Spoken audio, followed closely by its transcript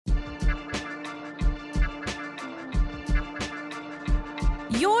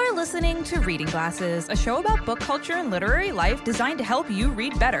You're listening to Reading Glasses, a show about book culture and literary life designed to help you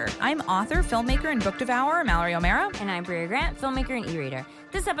read better. I'm author, filmmaker, and book devourer Mallory O'Mara. And I'm Bria Grant, filmmaker and e-reader.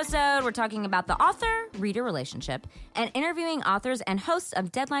 This episode, we're talking about the author-reader relationship and interviewing authors and hosts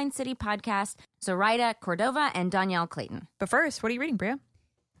of Deadline City podcast, Zoraida, Cordova, and Dhonielle Clayton. But first, what are you reading, Bria?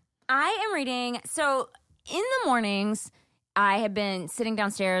 I am reading, so in the mornings, I have been sitting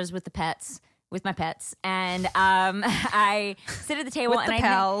downstairs with my pets, and I sit at the table with the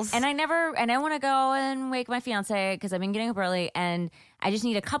pals. I want to go and wake my fiance because I've been getting up early, and I just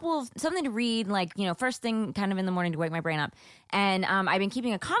need something to read, like, first thing kind of in the morning to wake my brain up. And I've been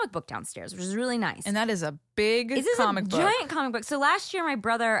keeping a comic book downstairs, which is really nice. And that is a big comic book. Giant comic book. So last year, my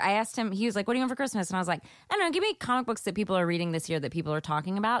brother, I asked him, he was like, "What do you want for Christmas?" And I was like, "I don't know, give me comic books that people are reading this year that people are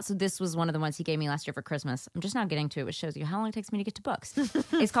talking about." So this was one of the ones he gave me last year for Christmas. I'm just now getting to it, which shows you how long it takes me to get to books.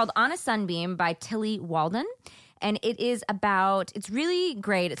 It's called On a Sunbeam by Tilly Walden. And it's really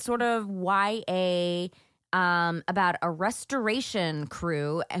great. It's sort of YA about a restoration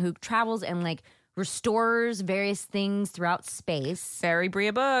crew who travels and restores various things throughout space. Very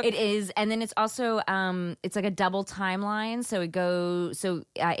Bria book. It is. And then it's also it's like a double timeline. So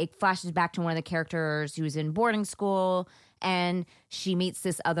it flashes back to one of the characters who's in boarding school, and she meets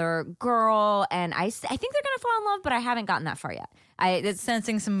this other girl, and I think they're gonna fall in love, but I haven't gotten that far yet. It's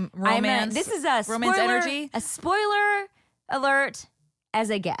sensing some romance. This is a romance spoiler, energy. A spoiler alert as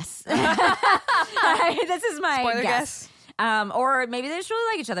a guess. This is my spoiler guess. Or maybe they just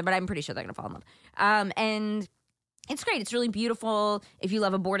really like each other, but I'm pretty sure they're going to fall in love. And it's great. It's really beautiful if you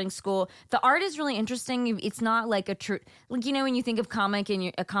love a boarding school. The art is really interesting. It's not like a true, when you think of a comic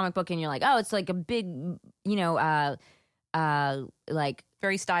book and you're like, oh, it's like a big,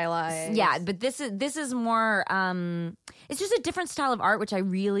 very stylized. Yeah, but this is more, it's just a different style of art, which I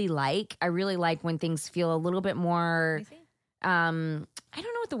really like. I really like when things feel a little bit more, I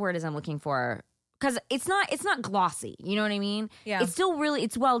don't know what the word is I'm looking for. Because it's not glossy, you know what I mean? Yeah. It's still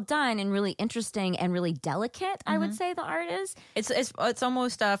it's well done and really interesting and really delicate. Mm-hmm. I would say the art is. It's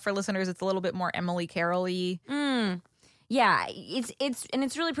almost for listeners. It's a little bit more Emily Carroll-y. Yeah,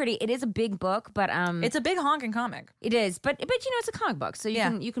 it's really pretty. It is a big book, but it's a big honking comic. It is, but it's a comic book, so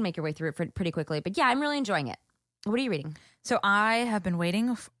you can make your way through it pretty quickly. But yeah, I'm really enjoying it. What are you reading? So I have been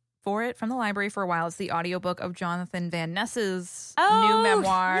waiting for it from the library for a while. It's the audiobook of Jonathan Van Ness's new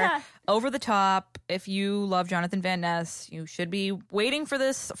memoir, Over the Top. If you love Jonathan Van Ness, you should be waiting for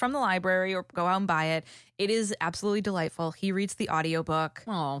this from the library or go out and buy it. It is absolutely delightful. He reads the audiobook.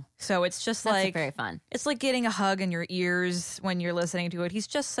 Oh. So it's just That's very fun. It's like getting a hug in your ears when you're listening to it. He's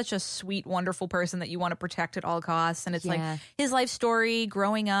just such a sweet, wonderful person that you want to protect at all costs. And it's like his life story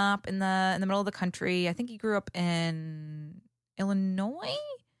growing up in the middle of the country. I think he grew up in Illinois.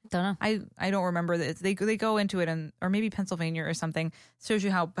 Don't know. I don't remember this. They go into it or maybe Pennsylvania or something. Shows you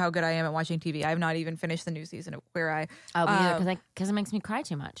how good I am at watching TV. I have not even finished the new season of Queer Eye. Oh, me either, because it makes me cry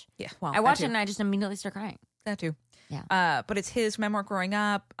too much. Yeah, well, I watch it and I just immediately start crying. That too. Yeah. But it's his memoir growing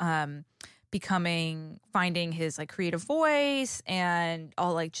up, finding his creative voice and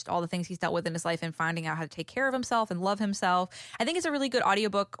all the things he's dealt with in his life and finding out how to take care of himself and love himself. I think it's a really good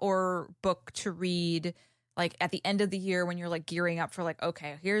audiobook or book to read at the end of the year when you're gearing up for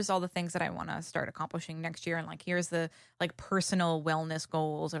okay, here's all the things that I want to start accomplishing next year, and here's the personal wellness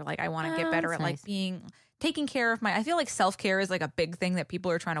goals, or I want to get better at nice. Taking care of I feel like self-care is a big thing that people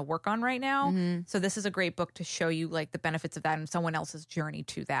are trying to work on right now. Mm-hmm. So this is a great book to show you the benefits of that and someone else's journey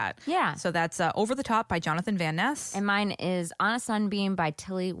to that. Yeah. So that's Over the Top by Jonathan Van Ness. And mine is On a Sunbeam by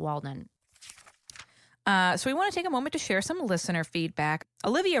Tilly Walden. So we want to take a moment to share some listener feedback.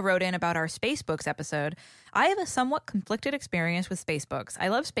 Olivia wrote in about our space books episode. I have a somewhat conflicted experience with space books. I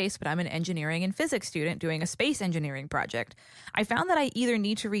love space, but I'm an engineering and physics student doing a space engineering project. I found that I either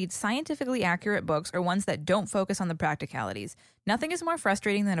need to read scientifically accurate books or ones that don't focus on the practicalities. Nothing is more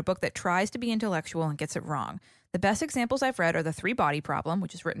frustrating than a book that tries to be intellectual and gets it wrong. The best examples I've read are The Three-Body Problem,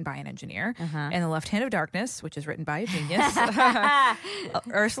 which is written by an engineer, and The Left Hand of Darkness, which is written by a genius.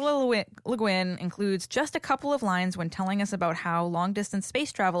 Ursula Le Guin includes just a couple of lines when telling us about how long-distance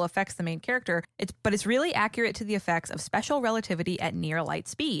space travel affects the main character, but it's really accurate to the effects of special relativity at near light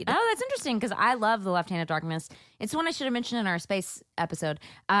speed. Oh, that's interesting, because I love The Left Hand of Darkness. It's one I should have mentioned in our space episode,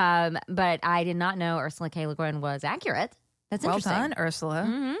 but I did not know Ursula K. Le Guin was accurate. That's interesting. Well done, Ursula.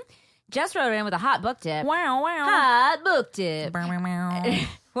 Mm-hmm. Just wrote in with a hot book tip. Wow. Hot book tip.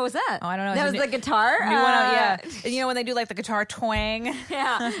 What was that? Oh, I don't know. That was the guitar? Yeah. You know when they do the guitar twang?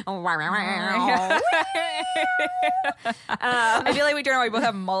 Yeah. I feel like we both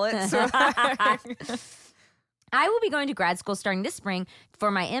have mullets. I will be going to grad school starting this spring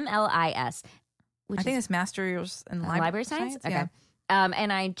for my MLIS. I think it's Master's in Library Science? Okay. Yeah.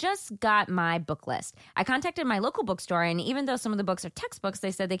 and I just got my book list. I contacted my local bookstore, and even though some of the books are textbooks,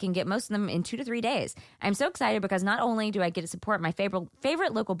 they said they can get most of them in 2 to 3 days. I'm so excited because not only do I get to support my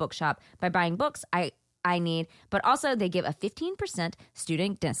favorite local bookshop by buying books I need, but also they give a 15%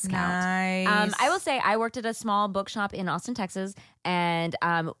 student discount. Nice. I will say I worked at a small bookshop in Austin, Texas, and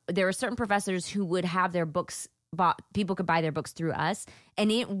there were certain professors who would have their books people could buy their books through us, and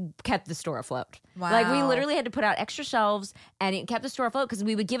it kept the store afloat. Wow. Like, we literally had to put out extra shelves, and it kept the store afloat because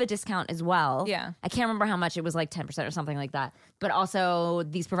we would give a discount as well. Yeah. I can't remember how much. It was like 10% or something like that. But also,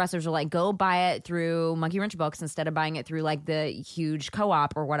 these professors were like, go buy it through Monkey Wrench Books instead of buying it through like the huge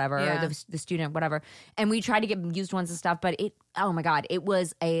co-op or whatever, Yeah. the student, whatever. And we tried to get used ones and stuff, but oh my God, it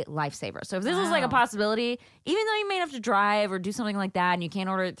was a lifesaver. So if this was like a possibility, even though you may have to drive or do something like that, and you can't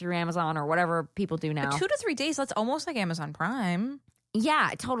order it through Amazon or whatever people do now. But 2 to 3 days, that's almost like Amazon Prime.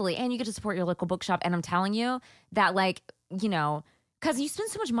 Yeah, totally. And you get to support your local bookshop. And I'm telling you that, like, you know, because you spend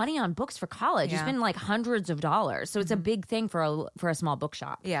so much money on books for college. Yeah. You spend like hundreds of dollars. So it's a big thing for a small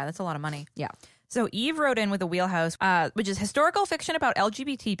bookshop. Yeah, that's a lot of money. Yeah. So Eve wrote in with a wheelhouse, which is historical fiction about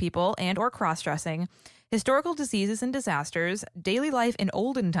LGBT people and or cross-dressing, historical diseases and disasters, daily life in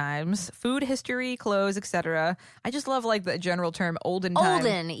olden times, food history, clothes, etc. I just love like the general term olden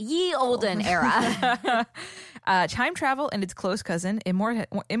time. Ye olden era. Time travel and its close cousin,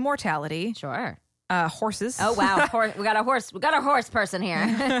 immortality. Sure. Horses. Oh, wow. We got a horse. We got a horse person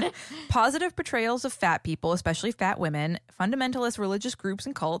here. Positive portrayals of fat people, especially fat women, fundamentalist religious groups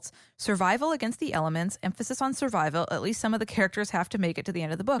and cults, survival against the elements, emphasis on survival. At least some of the characters have to make it to the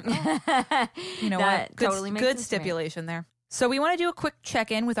end of the book. Oh. You know That what? Good, totally makes good sense to me. stipulation there. So we want to do a quick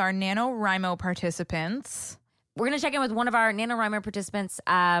check-in with our NaNoWriMo participants. We're going to check in with one of our NaNoWriMo participants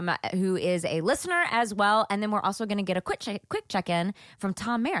who is a listener as well. And then we're also going to get a quick check-in from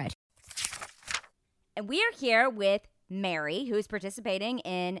Tom Merritt. And we are here with Mary, who's participating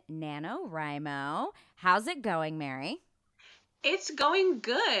in NaNoWriMo. How's it going, Mary? It's going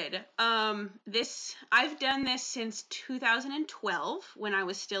good. I've done this since 2012 when I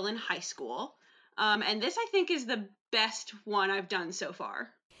was still in high school. And this, I think, is the best one I've done so far.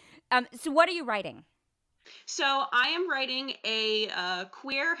 So what are you writing? So I am writing a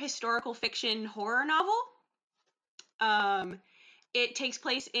queer historical fiction horror novel. It takes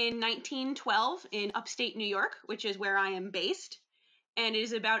place in 1912 in upstate New York, which is where I am based. And it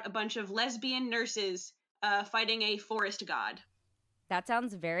is about a bunch of lesbian nurses fighting a forest god. That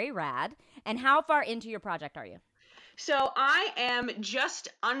sounds very rad. And how far into your project are you? So I am just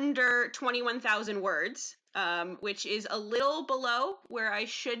under 21,000 words, which is a little below where I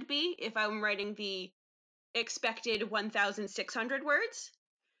should be if I'm writing the expected 1,600 words.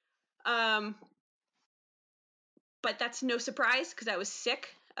 But that's no surprise because I was sick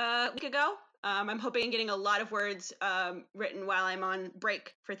a week ago. I'm hoping on getting a lot of words written while I'm on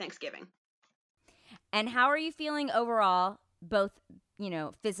break for Thanksgiving. And how are you feeling overall, both,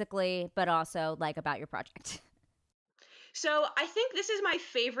 physically, but also like about your project? So I think this is my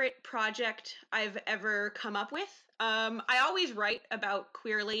favorite project I've ever come up with. I always write about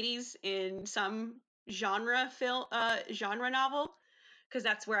queer ladies in some genre novel because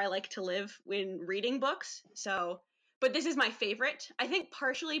that's where I like to live when reading books. But this is my favorite. I think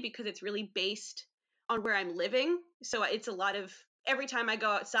partially because it's really based on where I'm living. So it's a lot of, every time I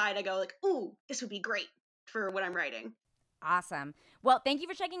go outside, I go like, ooh, this would be great for what I'm writing. Awesome. Well, thank you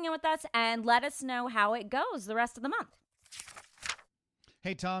for checking in with us, and let us know how it goes the rest of the month.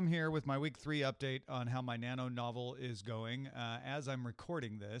 Hey, Tom here with my week 3 update on how my nano novel is going. As I'm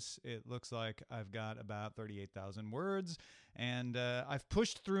recording this, it looks like I've got about 38,000 words, and I've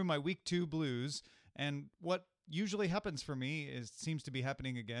pushed through my week 2 blues. And what usually happens for me seems to be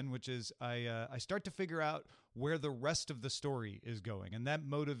happening again, which is I start to figure out where the rest of the story is going, and that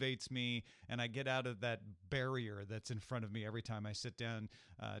motivates me, and I get out of that barrier that's in front of me every time I sit down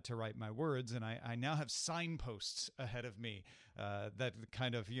to write my words. And I now have signposts ahead of me that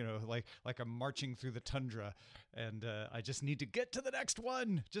kind of, like I'm marching through the tundra, and I just need to get to the next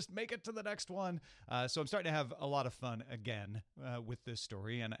one, just make it to the next one. So I'm starting to have a lot of fun again with this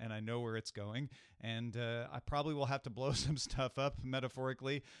story, and I know where it's going, and I probably will have to blow some stuff up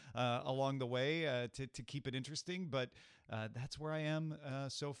metaphorically along the way to keep it interesting, but that's where I am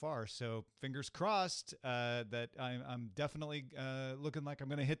so far. So fingers crossed that I'm definitely looking like I'm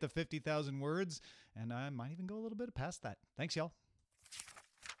going to hit the 50,000 words, and I might even go a little bit past that. Thanks, y'all.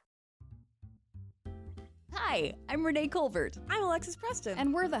 Hi, I'm Renee Colbert. I'm Alexis Preston.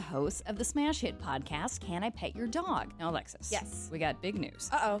 And we're the hosts of the smash hit podcast, Can I Pet Your Dog? Now, Alexis. Yes. We got big news.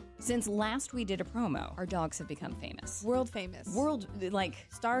 Uh-oh. Since last we did a promo, our dogs have become famous. World famous. World, like,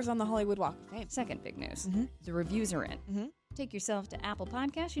 Stars on the Hollywood Walk of Fame. second big news. The reviews are in. Take yourself to Apple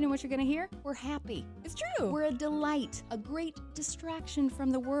Podcasts. You know what you're going to hear? We're happy. It's true. We're a delight, a great distraction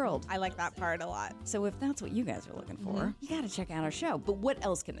from the world. I like that part a lot. So if that's what you guys are looking for, you got to check out our show. But what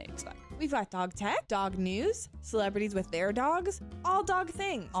else can they expect? We've got dog tech, dog news, celebrities with their dogs, all dog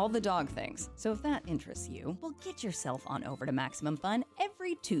things. All the dog things. So if that interests you, well, get yourself on over to Maximum Fun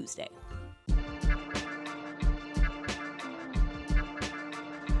every Tuesday.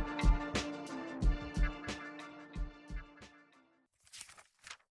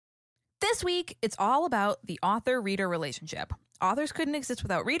 This week, it's all about the author-reader relationship. Authors couldn't exist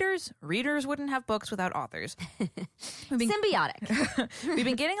without readers. Readers wouldn't have books without authors. Symbiotic. We've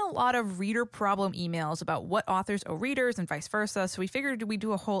been getting a lot of reader problem emails about what authors owe readers and vice versa. So we figured we'd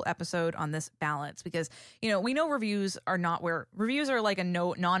do a whole episode on this balance because, we know reviews are like a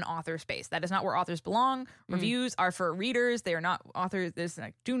non-author space. That is not where authors belong. Reviews are for readers. They are not authors. There's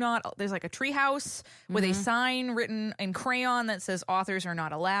like a treehouse with a sign written in crayon that says authors are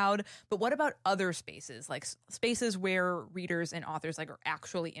not allowed. But what about other spaces, like spaces where readers and authors like are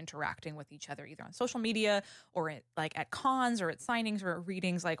actually interacting with each other, either on social media or at cons or at signings or at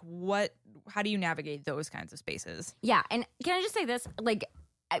readings? Like, how do you navigate those kinds of spaces? Yeah, and can I just say this? Like,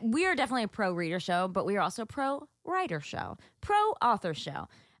 we are definitely a pro reader show, but we are also pro writer show, pro author show.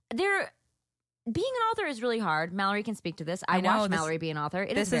 Being an author is really hard. Mallory can speak to this. I watched Mallory be an author.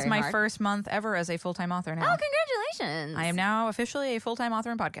 This is my first month ever as a full-time author now. Oh, congratulations. I am now officially a full-time author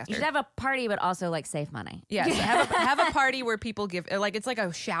and podcaster. You should have a party, but also like save money. Yes, have a party where people give, like, it's like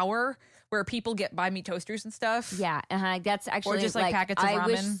a shower where people buy me toasters and stuff. Yeah, that's actually, or just like packets of ramen. I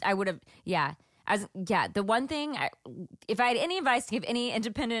wish I would have, the one thing, if I had any advice to give any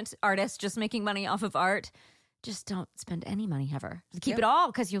independent artist just making money off of art, just don't spend any money ever. Keep it all,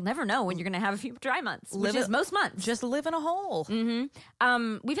 because you'll never know when you're going to have a few dry months, which is most months. Just live in a hole.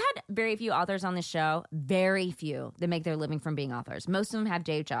 Mm-hmm. We've had very few authors on this show, very few that make their living from being authors. Most of them have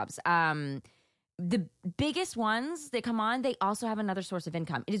day jobs. The biggest ones that come on, they also have another source of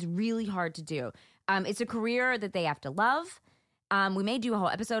income. It is really hard to do. It's a career that they have to love. We may do a whole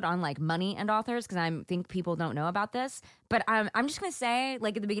episode on like money and authors, because I think people don't know about this. But I'm just going to say,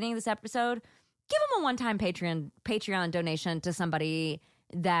 like at the beginning of this episode, give them a one-time Patreon donation to somebody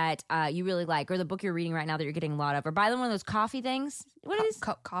that you really like, or the book you're reading right now that you're getting a lot of, or buy them one of those coffee things. What are these?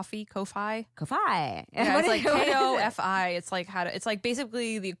 Coffee, Ko-Fi. Ko-Fi. Yeah, it's like K-O-F-I. It's like it's like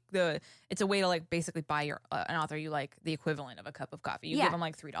basically it's a way to like basically buy an author you like the equivalent of a cup of coffee. You give them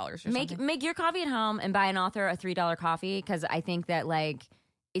like $3 or something. Make your coffee at home and buy an author a $3 coffee, because I think that like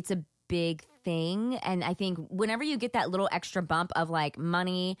it's a big thing. And I think whenever you get that little extra bump of like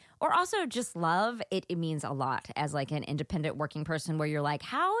money or also just love, it means a lot as like an independent working person, where you're like,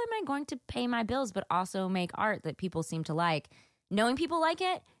 how am I going to pay my bills but also make art that people seem to like? Knowing people like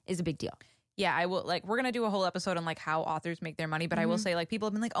it is a big deal. Yeah, I will. Like, we're gonna do a whole episode on like how authors make their money, but I will say, like, people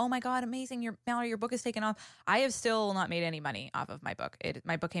have been like, "Oh my god, amazing! Mallory, your book is taken off." I have still not made any money off of my book.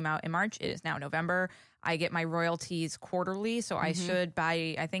 My book came out in March. It is now November. I get my royalties quarterly, so I should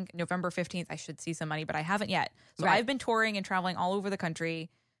by I think November 15th I should see some money, but I haven't yet. So I've been touring and traveling all over the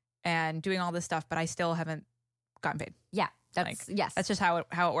country and doing all this stuff, but I still haven't gotten paid. Yeah, that's just how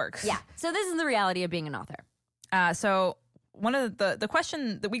it works. Yeah. So this is the reality of being an author. So one of the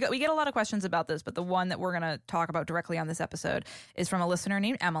question that we get a lot of questions about this, but the one that we're going to talk about directly on this episode is from a listener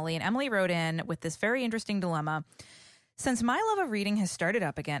named Emily. And Emily wrote in with this very interesting dilemma. Since my love of reading has started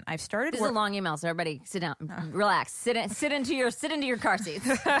up again, I've started... This is a long email, so everybody sit down, relax, sit into your car seats.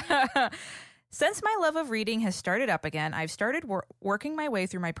 Since my love of reading has started up again, I've started working my way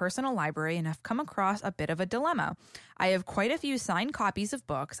through my personal library and have come across a bit of a dilemma. I have quite a few signed copies of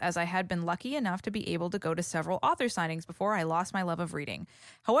books, as I had been lucky enough to be able to go to several author signings before I lost my love of reading.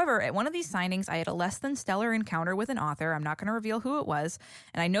 However, at one of these signings, I had a less than stellar encounter with an author. I'm not going to reveal who it was,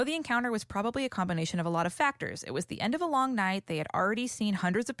 and I know the encounter was probably a combination of a lot of factors. It was the end of a long night. They had already seen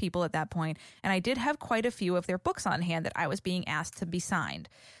hundreds of people at that point, and I did have quite a few of their books on hand that I was being asked to be signed.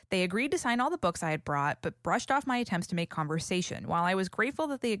 They agreed to sign all the books I had brought, but brushed off my attempts to make conversation. While I was grateful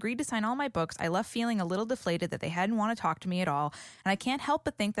that they agreed to sign all my books, I left feeling a little deflated that they hadn't want to talk to me at all, and I can't help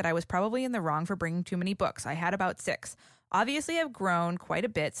but think that I was probably in the wrong for bringing too many books. I had about 6. Obviously, I've grown quite a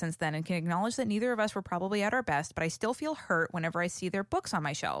bit since then and can acknowledge that neither of us were probably at our best, but I still feel hurt whenever I see their books on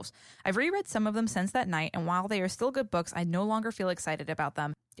my shelves. I've reread some of them since that night, and while they are still good books, I no longer feel excited about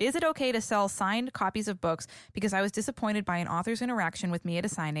them. Is it okay to sell signed copies of books because I was disappointed by an author's interaction with me at a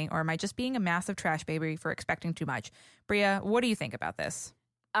signing, or am I just being a massive trash baby for expecting too much? Bria, what do you think about this?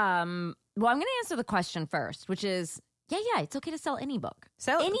 Well, I'm going to answer the question first, which is, yeah, it's okay to sell any book.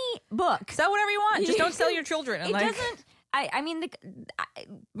 Sell any book. Sell whatever you want. Just don't sell your children. I mean,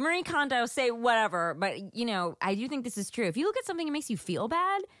 Marie Kondo, say whatever, but I do think this is true. If you look at something that makes you feel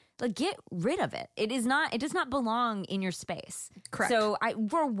bad, like, get rid of it. It does not belong in your space. Correct. So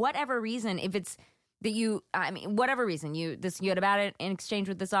for whatever reason, if it's that whatever reason you had a bad exchange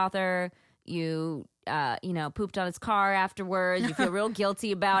with this author, you pooped on his car afterwards, you feel real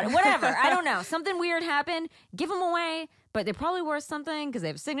guilty about it, whatever. I don't know. Something weird happened. Give them away. But they're probably worth something because they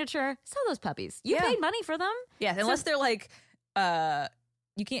have a signature. Sell those puppies. You paid money for them. Yeah, unless they're like,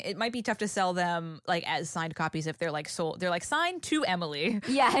 you can't. It might be tough to sell them like as signed copies if they're like sold. They're like signed to Emily.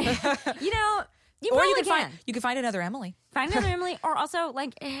 Yeah, you or probably you can find another Emily. Find another Emily, or also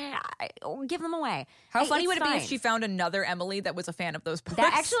give them away. How funny would it be fine. if she found another Emily that was a fan of those books?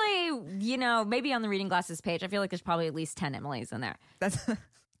 That actually, maybe on the Reading Glasses page, I feel like there's probably at least 10 Emilys in there. That's.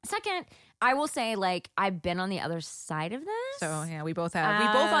 Second, I will say, like, I've been on the other side of this. So yeah, we both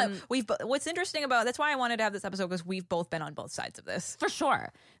have. What's interesting about that's why I wanted to have this episode because we've both been on both sides of this. For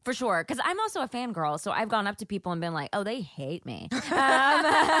sure. Because I'm also a fangirl, so I've gone up to people and been like, "Oh, they hate me," because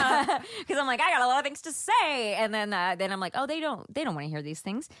I'm like, I got a lot of things to say, and then I'm like, "Oh, they don't want to hear these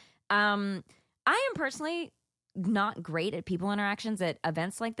things." I am personally not great at people interactions at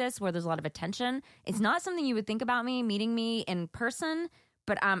events like this where there's a lot of attention. It's not something you would think about me meeting me in person.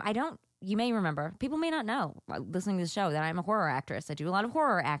 But I don't, you may remember, people may not know, listening to the show, that I'm a horror actress. I do a lot of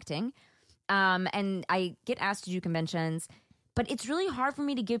horror acting. And I get asked to do conventions. But it's really hard for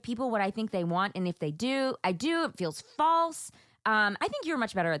me to give people what I think they want. And if they do, it feels false. I think you're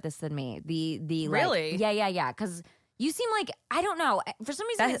much better at this than me. Really? Yeah. Because you seem like, I don't know. For some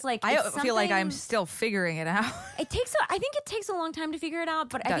reason, it's like, I feel like I'm still figuring it out. I think it takes a long time to figure it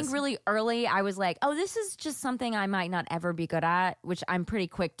out, but I think really early I was like, oh, this is just something I might not ever be good at, which I'm pretty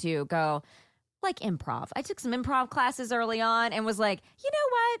quick to go, like improv. I took some improv classes early on and was like, you know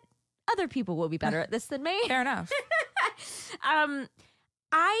what? Other people will be better at this than me. Fair enough.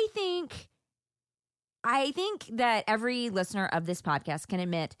 I think that every listener of this podcast can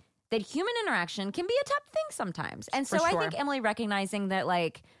admit that human interaction can be a tough thing sometimes. And so I think Emily recognizing that,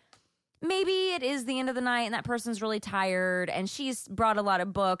 like, maybe it is the end of the night and that person's really tired and she's brought a lot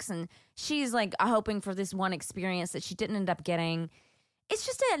of books and she's, like, hoping for this one experience that she didn't end up getting. It's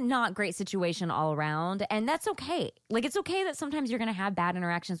just a not great situation all around, and that's okay. Like, it's okay that sometimes you're going to have bad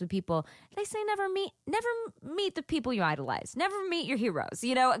interactions with people. They say never meet the people you idolize. Never meet your heroes,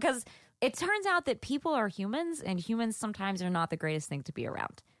 because it turns out that people are humans, and humans sometimes are not the greatest thing to be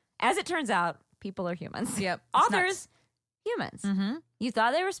around. As it turns out, people are humans. Yep. Authors, humans. Mm-hmm. You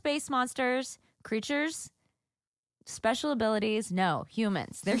thought they were space monsters, creatures, special abilities. No,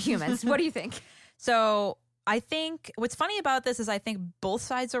 humans. They're humans. What do you think? So I think what's funny about this is I think both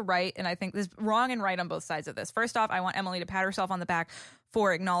sides are right, and I think there's wrong and right on both sides of this. First off, I want Emily to pat herself on the back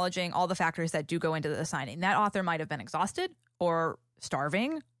for acknowledging all the factors that do go into the signing. That author might have been exhausted or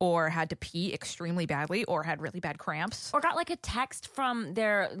starving or had to pee extremely badly or had really bad cramps. Or got like a text from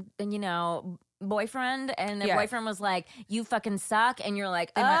their, boyfriend, and their boyfriend was like, you fucking suck, and you're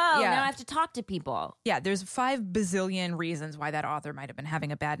like, now I have to talk to people. Yeah, there's 5 bazillion reasons why that author might have been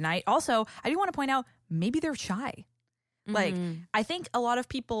having a bad night. Also, I do want to point out, maybe they're shy. Like, I think a lot of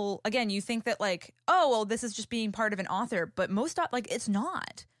people, again, you think that like, oh, well, this is just being part of an author, but most, it's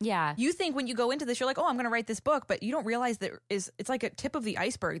not. Yeah. You think when you go into this, you're like, oh, I'm going to write this book, but you don't realize that it's like a tip of the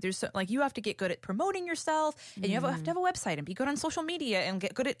iceberg. There's you have to get good at promoting yourself, and you have to have a website and be good on social media and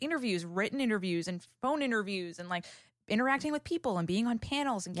get good at interviews, written interviews and phone interviews, and like interacting with people and being on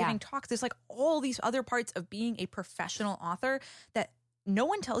panels and giving talks. There's like all these other parts of being a professional author that no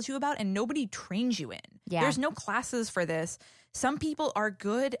one tells you about and nobody trains you in. Yeah. There's no classes for this. Some people are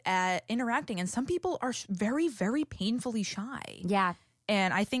good at interacting and some people are very, very painfully shy. Yeah.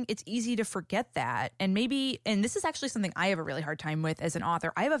 And I think it's easy to forget that. And this is actually something I have a really hard time with as an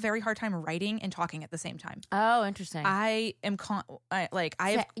author. I have a very hard time writing and talking at the same time. Oh, interesting. Remembering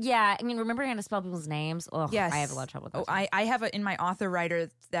how to spell people's names. Oh, yes. I have a lot of trouble with that. I have in my author writer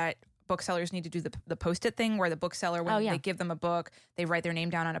that booksellers need to do the Post-it thing where the bookseller, when they give them a book, they write their name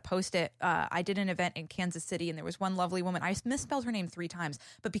down on a Post-it. I did an event in Kansas City and there was one lovely woman. I misspelled her name 3 times,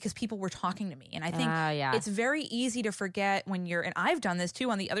 but because people were talking to me. And I think it's very easy to forget when and I've done this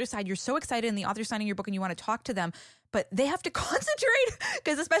too, on the other side, you're so excited and the author's signing your book and you want to talk to them, but they have to concentrate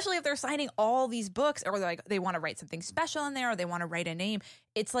because especially if they're signing all these books or like they want to write something special in there or they want to write a name.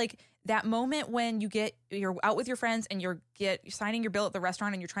 It's like that moment when you're out with your friends and you're signing your bill at the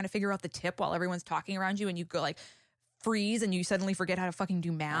restaurant and you're trying to figure out the tip while everyone's talking around you and you go like freeze and you suddenly forget how to fucking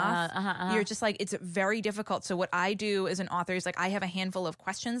do math. You're just like, it's very difficult. So what I do as an author is like, I have a handful of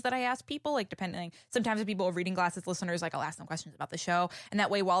questions that I ask people, like depending, sometimes if people are reading glasses listeners, like I'll ask them questions about the show. And that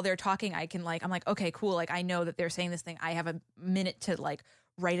way, while they're talking, I can like, I'm like, okay, cool. Like I know that they're saying this thing. I have a minute to like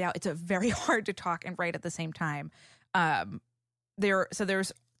write it out. It's a very hard to talk and write at the same time.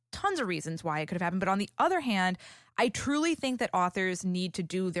 There's tons of reasons why it could have happened. But on the other hand, I truly think that authors need to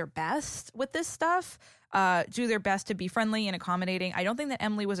do their best with this stuff. Do their best to be friendly and accommodating. I don't think that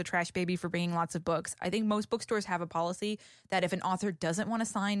Emily was a trash baby for bringing lots of books. I think most bookstores have a policy that if an author doesn't want to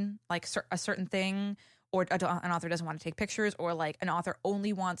sign like a certain thing, or an author doesn't want to take pictures, or like an author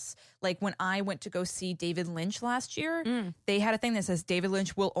only wants, like when I went to go see David Lynch last year, they had a thing that says David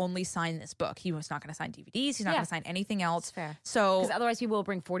Lynch will only sign this book. He was not going to sign DVDs. He's not going to sign anything else. That's fair. So, because otherwise people will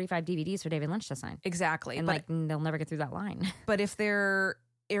bring 45 DVDs for David Lynch to sign. Exactly. And like they'll never get through that line. But if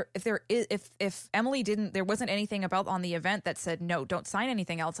Emily didn't, there wasn't anything about on the event that said no, don't sign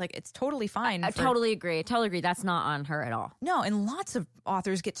anything else. Like it's totally fine. I totally agree. Totally agree. That's not on her at all. No, and lots of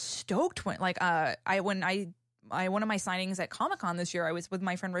authors get stoked when one of my signings at Comic-Con this year, I was with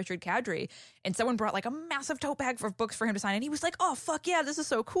my friend Richard Cadry, and someone brought like a massive tote bag of books for him to sign, and he was like, "Oh fuck yeah, this is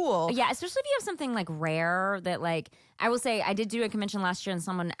so cool." Yeah, especially if you have something like rare that, like, I will say, I did do a convention last year, and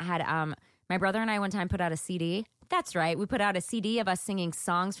someone had my brother and I one time put out a CD. That's right, we put out a CD of us singing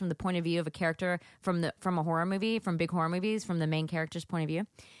songs from the point of view of a character from a horror movie, from big horror movies, from the main character's point of view.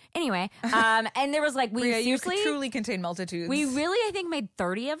 Anyway, and there was like, You truly contain multitudes. We really, I think, made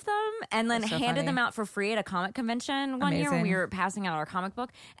 30 of them and then handed them out for free at a comic convention one year when we were passing out our comic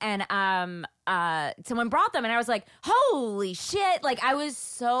book. And someone brought them and I was like, holy shit. Like, I was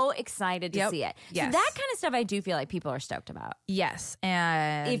so excited to see it. Yes. So that kind of stuff I do feel like people are stoked about. Yes.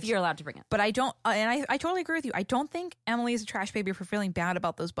 And if you're allowed to bring it. But I don't, and I totally agree with you. I don't think Emily is a trash baby for feeling bad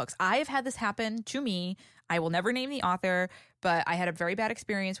about those books. I have had this happen to me. I will never name the author, but I had a very bad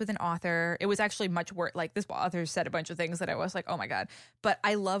experience with an author. It was actually much worse. Like, this author said a bunch of things that I was like, oh my God. But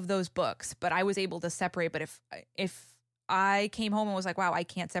I love those books, but I was able to separate. But if I came home and was like, wow, I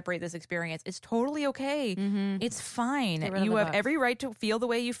can't separate this experience, it's totally okay. Mm-hmm. It's fine. You have every right to feel the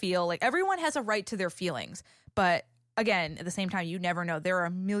way you feel. Like, everyone has a right to their feelings. But again, at the same time, you never know. There are a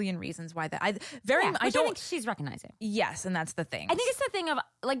million reasons why that. I think she's recognizing. Yes, and that's the thing. I think it's the thing of,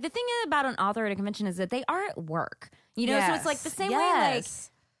 like, the thing about an author at a convention is that they are at work. You know, so it's like the same way, like,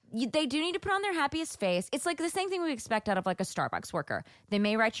 they do need to put on their happiest face. It's like the same thing we expect out of like a Starbucks worker. They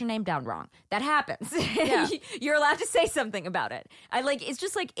may write your name down wrong. That happens. Yeah. You're allowed to say something about it. It's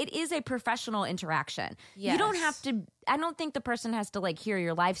just like, it is a professional interaction. Yes. You don't have to, I don't think the person has to like hear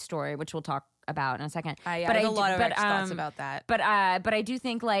your life story, which we'll talk about in a second. I have a lot of thoughts about that. But I do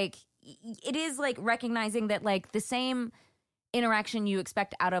think like it is like recognizing that like the same interaction you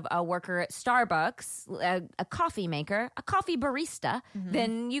expect out of a worker at Starbucks, a coffee maker, a coffee barista,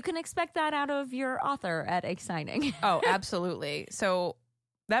 then you can expect that out of your author at a signing. Oh, absolutely. So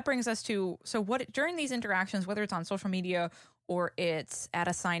that brings us to, what during these interactions, whether it's on social media or it's at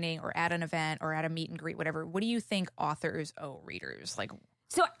a signing or at an event or at a meet and greet, whatever, what do you think authors owe readers? Like,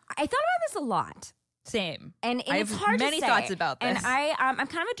 so I thought about this a lot. Same. And I it's have hard many to say. thoughts about this. And I'm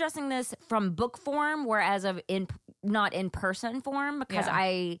kind of addressing this from book form, whereas not in person form, because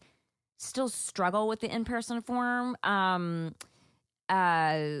I still struggle with the in person form. I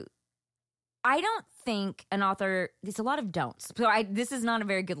don't think an author. There's a lot of don'ts. So this is not a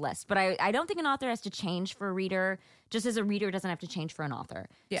very good list, but I don't think an author has to change for a reader, just as a reader doesn't have to change for an author.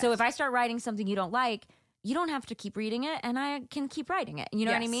 Yes. So if I start writing something you don't like, you don't have to keep reading it, and I can keep writing it. You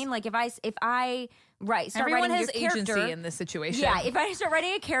know what I mean? Like, if I start everyone writing has your character, agency in this situation. Yeah, if I start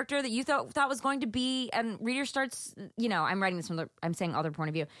writing a character that you thought was going to be, and reader starts, I'm writing this I'm saying other point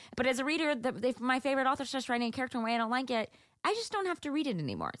of view, but as a reader, if my favorite author starts writing a character in a way I don't like it, I just don't have to read it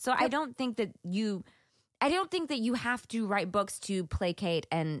anymore. So I don't think that you have to write books to placate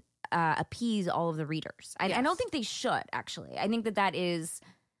and appease all of the readers. I don't think they should, actually. I think that is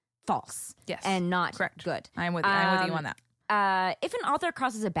false. Yes. And not correct. Good. I'm with you on that. If an author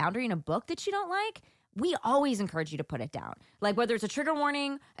crosses a boundary in a book that you don't like, we always encourage you to put it down. Like, whether it's a trigger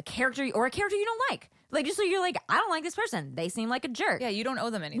warning, a character you don't like. Like, just so you're like, I don't like this person. They seem like a jerk. Yeah, you don't owe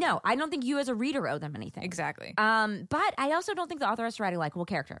them anything. No, I don't think you as a reader owe them anything. Exactly. But I also don't think the author has to write a likable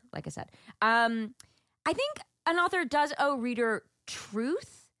character, like I said. I think an author does owe reader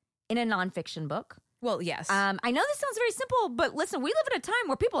truth in a nonfiction book. Well, yes. I know this sounds very simple, but listen, we live in a time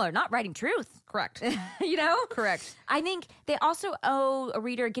where people are not writing truth. Correct. Correct. I think they also owe a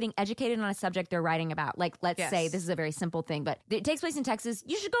reader getting educated on a subject they're writing about. Like, let's say, this is a very simple thing, but it takes place in Texas.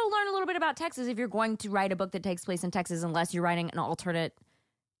 You should go learn a little bit about Texas if you're going to write a book that takes place in Texas, unless you're writing an alternate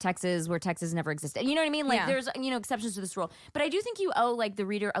Texas where Texas never existed. You know what I mean? Like there's, exceptions to this rule. But I do think you owe like the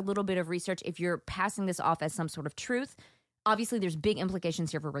reader a little bit of research if you're passing this off as some sort of truth. Obviously, there's big implications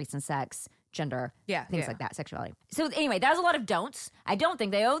here for race and sex, gender, things like that, sexuality. So anyway, that was a lot of don'ts. I don't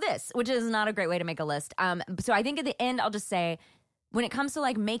think they owe this, which is not a great way to make a list. So I think at the end, I'll just say, when it comes to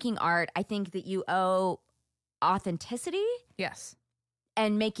like making art, I think that you owe authenticity. Yes.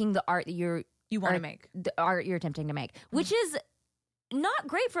 And making the art that you want to make. The art you're attempting to make, which is not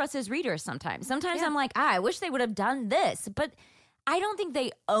great for us as readers sometimes. Sometimes I'm like, I wish they would have done this, but I don't think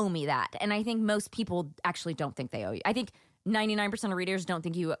they owe me that. And I think most people actually don't think they owe you. I think 99% of readers don't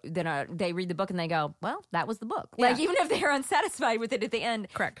think they read the book and they go, well, that was the book. Like, even if they're unsatisfied with it at the end,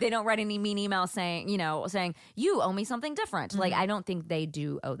 correct, they don't write any mean email saying you owe me something different. Like, I don't think they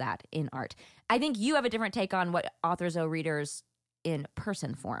do owe that in art. I think you have a different take on what authors owe readers in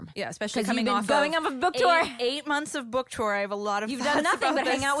person form. Yeah, especially coming off a book tour. 8 months of book tour. I have a lot of You've done nothing but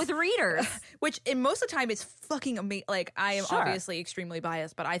hang out with readers. Which in most of the time it's fucking amazing. Like, I am obviously extremely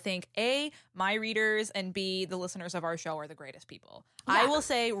biased, but I think A, my readers, and B, the listeners of our show are the greatest people. Yeah. I will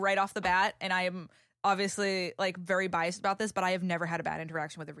say right off the bat, and I am obviously like very biased about this, but I have never had a bad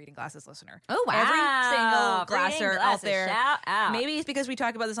interaction with a Reading Glasses listener. Oh wow. Every single Glasser out there. Shout out. Maybe it's because we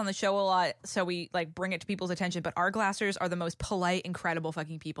talk about this on the show a lot, so we like bring it to people's attention, but our Glassers are the most polite, incredible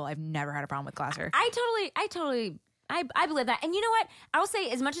fucking people. I've never had a problem with Glasser. I believe that. And you know what? I will say,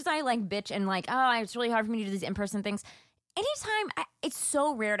 as much as I like bitch and like, it's really hard for me to do these in-person things, anytime, it's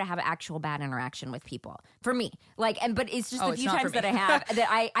so rare to have an actual bad interaction with people for me. Like, but it's just the few times that I have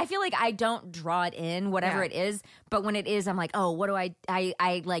that I feel like I don't draw it in, whatever it is. But when it is, I'm like, what do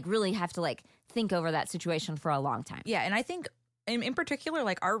I like really have to like think over that situation for a long time. Yeah. And I think in particular,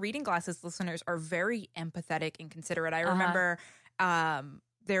 like our Reading Glasses listeners are very empathetic and considerate. I remember,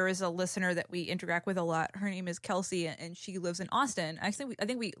 there is a listener that we interact with a lot. Her name is Kelsey, and she lives in Austin. Actually, I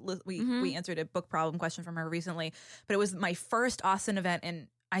think we answered a book problem question from her recently, but it was my first Austin event, and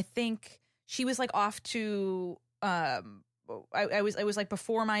I think she was like off to. I was like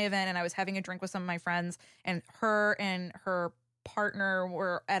before my event, and I was having a drink with some of my friends, and her partner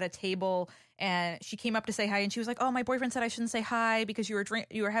were at a table, and she came up to say hi, and she was like, my boyfriend said I shouldn't say hi because you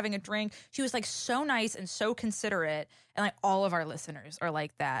were having a drink. She was like so nice and so considerate, and like all of our listeners are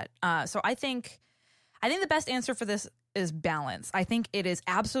like that. So I think the best answer for this is balance. I think it is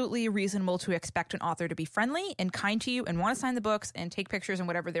absolutely reasonable to expect an author to be friendly and kind to you and want to sign the books and take pictures and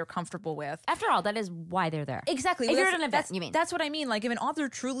whatever they're comfortable with. After all, that is why they're there. Exactly. If you're at an event, you mean. That's what I mean. Like, if an author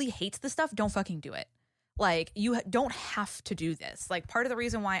truly hates the stuff, don't fucking do it. Like, you don't have to do this. Like, part of the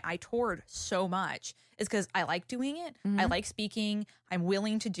reason why I toured so much is because I like doing it. Mm-hmm. I like speaking. I'm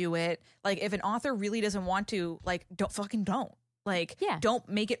willing to do it. Like, if an author really doesn't want to, like, don't. Like, don't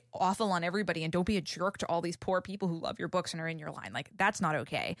make it awful on everybody, and don't be a jerk to all these poor people who love your books and are in your line. Like, that's not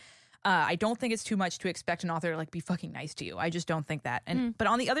okay. I don't think it's too much to expect an author to like be fucking nice to you. I just don't think that. And but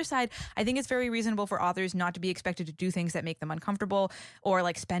on the other side, I think it's very reasonable for authors not to be expected to do things that make them uncomfortable, or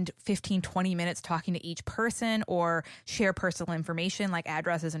like spend 15-20 minutes talking to each person, or share personal information like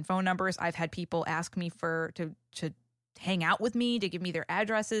addresses and phone numbers. I've had people ask me to hang out with me, to give me their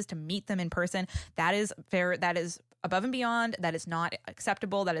addresses, to meet them in person. That is fair. That is above and beyond. That is not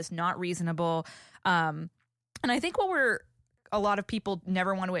acceptable. That is not reasonable. And I think a lot of people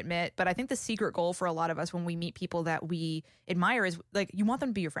never want to admit, but I think the secret goal for a lot of us when we meet people that we admire is like, you want them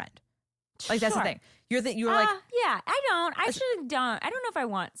to be your friend. Like, that's the thing. You're like, yeah, I don't. I actually don't. I don't know if I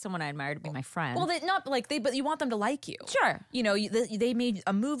want someone I admire to be my friend. Well, but you want them to like you. Sure. You know, they made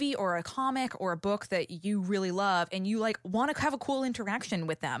a movie or a comic or a book that you really love, and you like want to have a cool interaction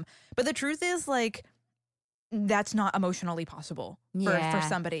with them. But the truth is, like, that's not emotionally possible for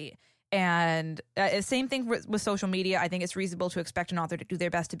somebody. And same thing with social media. I think it's reasonable to expect an author to do their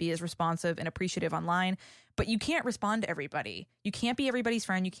best to be as responsive and appreciative online, but you can't respond to everybody. You can't be everybody's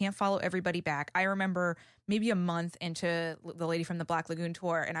friend. You can't follow everybody back. I remember maybe a month into the Lady from the Black Lagoon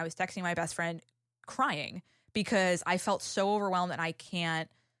tour, and I was texting my best friend crying because I felt so overwhelmed, and I can't.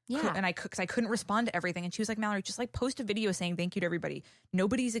 Yeah. And because I couldn't respond to everything. And she was like, Mallory, just like post a video saying thank you to everybody.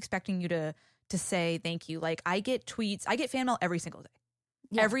 Nobody's expecting you to say thank you. Like, I get tweets, I get fan mail every single day.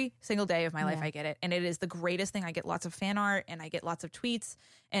 Yeah. Every single day of my life, I get it. And it is the greatest thing. I get lots of fan art, and I get lots of tweets,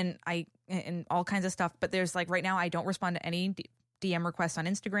 and all kinds of stuff. But there's like, right now, I don't respond to any DM requests on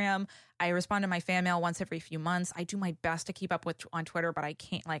Instagram. I respond to my fan mail once every few months. I do my best to keep up with on Twitter, but I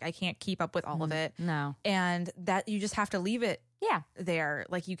can't keep up with all of it. No. And that you just have to leave it there.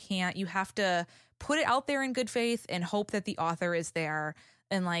 Like, you have to put it out there in good faith and hope that the author is there.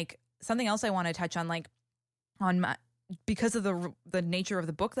 And like, something else I want to touch on, like, because of the nature of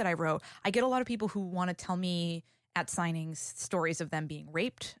the book that I wrote, I get a lot of people who want to tell me at signings stories of them being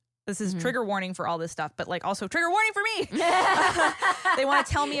raped. This is trigger warning for all this stuff, but like also trigger warning for me. They want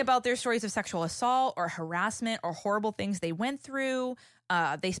to tell me about their stories of sexual assault or harassment or horrible things they went through.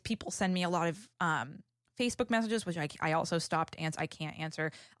 People send me a lot of Facebook messages, which I also stopped. I can't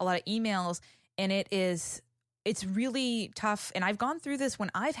answer a lot of emails, and it's really tough. And I've gone through this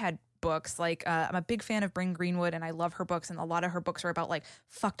when I've had books. Like I'm a big fan of Bryn Greenwood, and I love her books, and a lot of her books are about like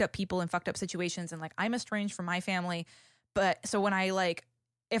fucked up people and fucked up situations. And like I'm estranged from my family, but so when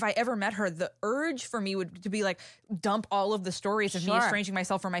if I ever met her, the urge for me would to be like dump all of the stories of me estranging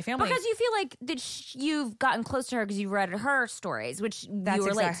myself from my family. Because you feel like you've gotten close to her because you've read her stories, which you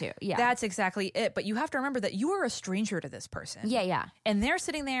relate to. Yeah, that's exactly it. But you have to remember that you are a stranger to this person. Yeah. And they're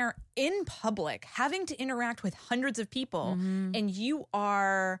sitting there in public having to interact with hundreds of people. And you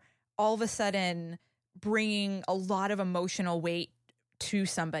are all of a sudden bringing a lot of emotional weight to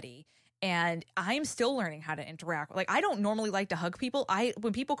somebody. And I'm still learning how to interact. Like, I don't normally like to hug people.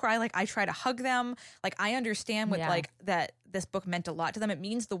 When people cry, like, I try to hug them. Like, I understand like that this book meant a lot to them. It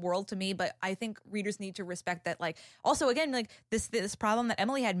means the world to me. But I think readers need to respect that. Like, also, again, like this problem that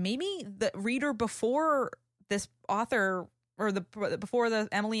Emily had, maybe the reader before this author or before the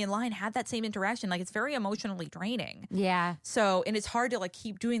Emily in line had that same interaction. Like, it's very emotionally draining. Yeah. So, and it's hard to like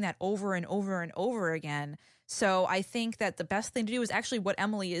keep doing that over and over and over again. So I think that the best thing to do is actually what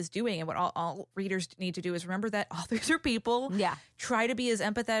Emily is doing, and what all readers need to do is remember that authors are people. Yeah. Try to be as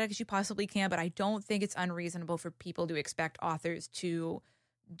empathetic as you possibly can, but I don't think it's unreasonable for people to expect authors to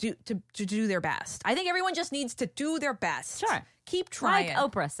do their best. I think everyone just needs to do their best. Sure. Keep trying. Like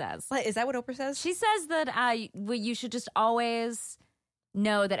Oprah says. Is that what Oprah says? She says that you should just always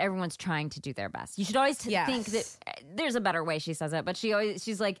know that everyone's trying to do their best. You should always think that there's a better way. She says it, but she goes,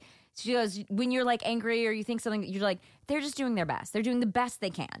 when you're like angry or you think something, you're like, they're just doing their best. They're doing the best they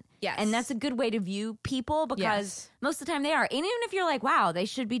can. Yes. And that's a good way to view people because most of the time they are. And even if you're like, wow, they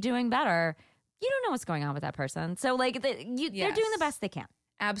should be doing better, you don't know what's going on with that person. So like they're doing the best they can.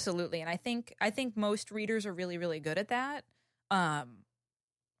 Absolutely. And I think most readers are really, really good at that.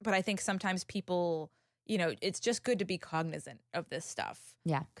 But I think sometimes people, it's just good to be cognizant of this stuff.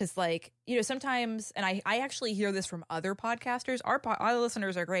 Yeah. Because, sometimes, and I actually hear this from other podcasters. Our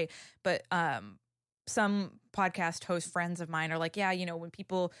listeners are great, but some podcast host friends of mine are like, when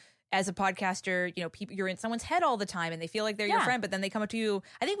people, as a podcaster, you're in someone's head all the time and they feel like they're your friend, but then they come up to you.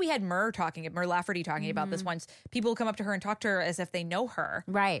 I think we had Mur Lafferty talking about this once. People come up to her and talk to her as if they know her.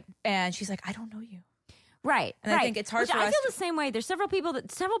 Right. And she's like, I don't know you. Right. And I think it's hard for us. I feel the same way. There's several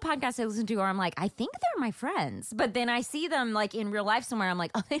podcasts I listen to where I'm like, I think they're my friends. But then I see them like in real life somewhere. I'm like,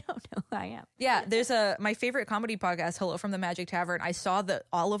 oh, they don't know who I am. Yeah. There's my favorite comedy podcast, Hello from the Magic Tavern. I saw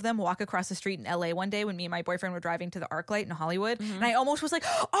all of them walk across the street in LA one day when me and my boyfriend were driving to the ArcLight in Hollywood. And I almost was like,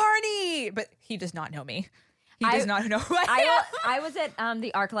 Arnie! But he does not know me. He does not know who I am. I was at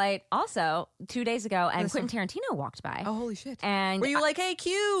the ArcLight also 2 days ago, and Quentin Tarantino walked by. Oh, holy shit. And were you like, hey,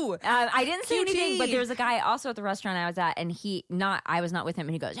 Q? I didn't say QT. anything, but there was a guy also at the restaurant I was at, and I was not with him,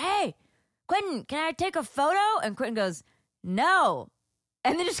 and he goes, hey, Quentin, can I take a photo? And Quentin goes, no.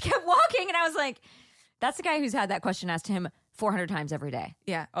 And then just kept walking, and I was like, that's the guy who's had that question asked to him 400 times every day.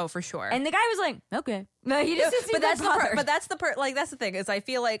 Yeah. Oh, for sure. And the guy was like, okay. No, he just but that's the thing is I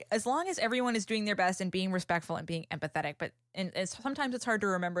feel like as long as everyone is doing their best and being respectful and being empathetic, but sometimes it's hard to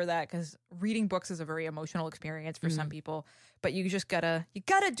remember that because reading books is a very emotional experience for some people. But you just gotta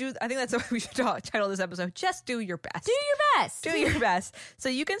do. I think that's what we should title this episode. Just do your best. Do your best. Do your best. So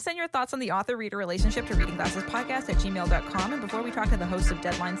you can send your thoughts on the author-reader relationship to readingglassespodcast@gmail.com. And before we talk to the hosts of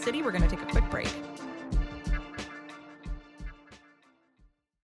Deadline City, we're going to take a quick break.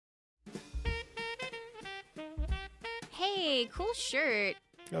 Hey, cool shirt.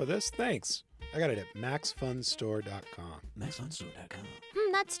 Oh, this? Thanks. I got it at maxfunstore.com. Maxfunstore.com.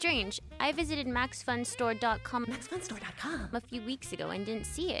 That's strange. I visited maxfunstore.com a few weeks ago and didn't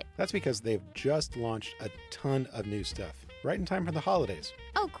see it. That's because they've just launched a ton of new stuff, right in time for the holidays.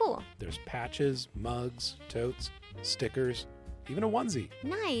 Oh, cool. There's patches, mugs, totes, stickers, even a onesie.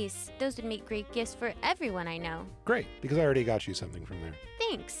 Nice. Those would make great gifts for everyone I know. Great, because I already got you something from there.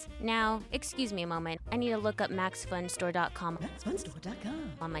 Thanks. Now, excuse me a moment. I need to look up maxfunstore.com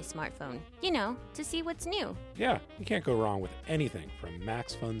on my smartphone. To see what's new. Yeah, you can't go wrong with anything from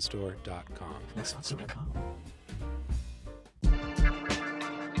maxfunstore.com. Maxfunstore.com.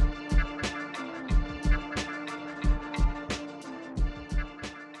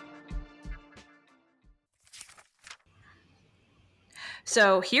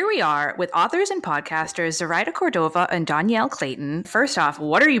 So here we are with authors and podcasters Zoraida Cordova and Dhonielle Clayton. First off,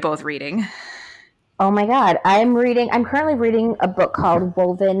 what are you both reading? Oh my God. I'm currently reading a book called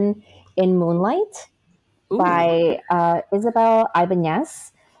Woven in Moonlight. by Isabel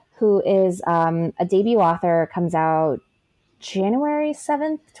Ibanez, who is a debut author, comes out January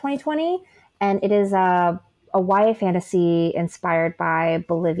 7th, 2020. And it is a YA fantasy inspired by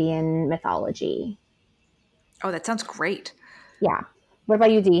Bolivian mythology. Oh, that sounds great. Yeah. What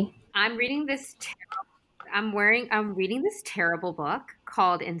about you, Dee? I'm reading this. I'm reading this terrible book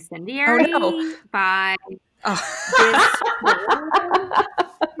called Incendiary by this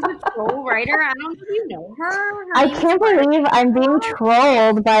troll writer. I don't know if you know her. I can't believe I'm being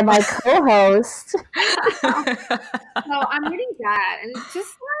trolled by my co-host. So I'm reading that, and it's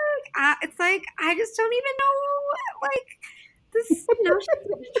just like I just don't even know this notion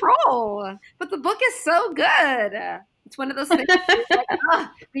of troll. But the book is so good. It's one of those things like,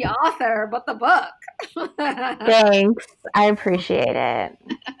 the author, but the book. Thanks. I appreciate it.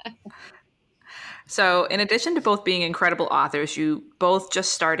 So, in addition to both being incredible authors, you both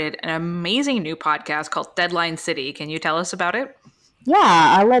just started an amazing new podcast called Deadline City. Can you tell us about it?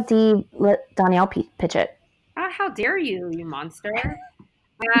 Yeah, I'll let Dhonielle pitch it. How dare you monster.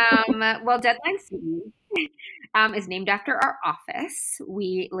 Well, Deadline City is named after our office.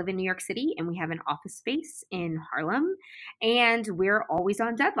 We live in New York City, and we have an office space in Harlem, and we're always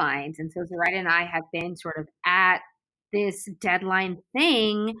on deadlines. And so Zoraida and I have been sort of at this deadline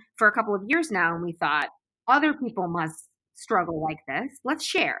thing for a couple of years now, and we thought other people must struggle like this. Let's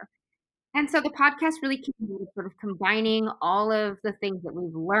share. And so the podcast really came to sort of combining all of the things that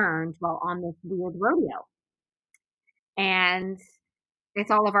we've learned while on this weird rodeo. And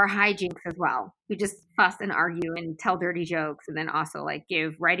it's all of our hijinks as well. We just fuss and argue and tell dirty jokes, and then also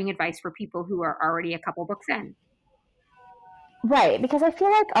give writing advice for people who are already a couple books in. Right, because I feel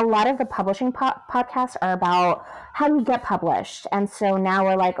like a lot of the publishing podcasts are about how do you get published. And so now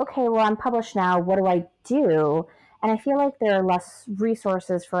we're like, okay, well, I'm published now. What do I do? And I feel like there are less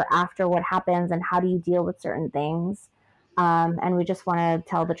resources for after what happens and how do you deal with certain things. And we just want to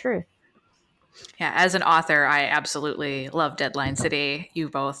tell the truth. Yeah, as an author, I absolutely love Deadline City. You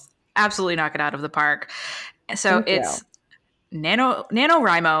both absolutely knock it out of the park. So it's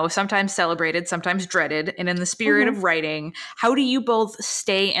NaNoWriMo, sometimes celebrated, sometimes dreaded. And in the spirit of writing, how do you both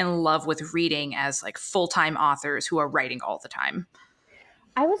stay in love with reading as full-time authors who are writing all the time?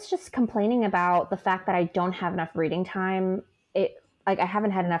 I was just complaining about the fact that I don't have enough reading time. I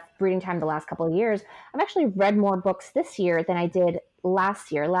haven't had enough reading time the last couple of years. I've actually read more books this year than I did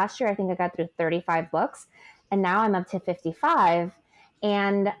last year. Last year, I think I got through 35 books, and now I'm up to 55.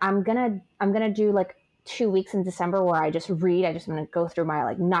 And I'm gonna do 2 weeks in December where I just read. I'm gonna go through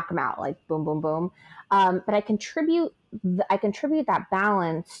my knock them out, boom, boom, boom. But I contribute that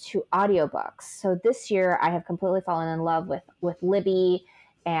balance to audiobooks. So this year, I have completely fallen in love with Libby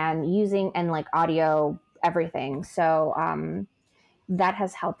and using audio everything. So that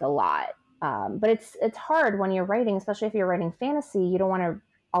has helped a lot. But it's hard when you're writing, especially if you're writing fantasy. You don't want to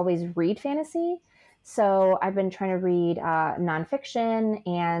always read fantasy. So I've been trying to read nonfiction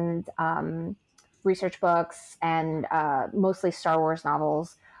and research books and mostly Star Wars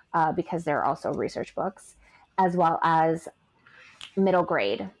novels because they're also research books, as well as middle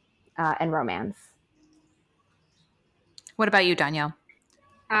grade and romance. What about you, Dhonielle?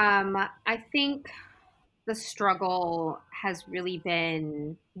 I think the struggle has really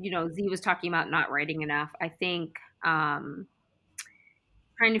been, Z was talking about not writing enough. I think trying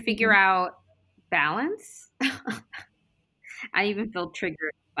to figure out balance. I even feel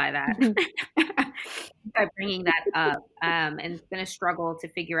triggered by that, by bringing that up. And it's been a struggle to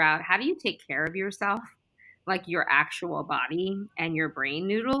figure out how do you take care of yourself, your actual body and your brain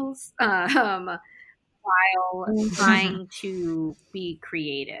noodles, while trying to be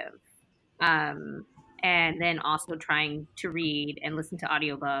creative. And then also trying to read and listen to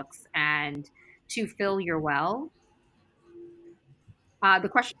audiobooks and to fill your well. The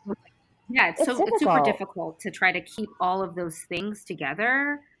question was it's super difficult to try to keep all of those things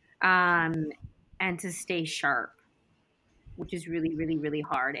together and to stay sharp, which is really, really, really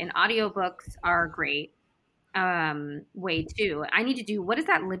hard. And audiobooks are a great way too. I need to do, what is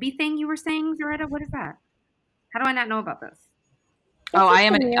that Libby thing you were saying, Zoraida? What is that? How do I not know about this? I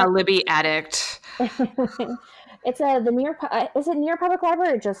am a Libby addict. It's the New York. Is it New York Public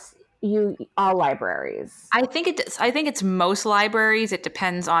Library or just all libraries? I think it's most libraries. It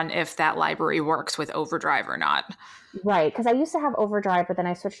depends on if that library works with Overdrive or not. Right, because I used to have Overdrive, but then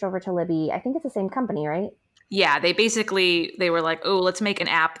I switched over to Libby. I think it's the same company, right? Yeah, they were like, oh, let's make an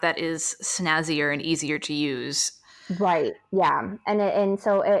app that is snazzier and easier to use. Right. Yeah, and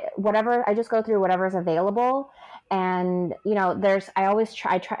so whatever, I just go through whatever's available. And I was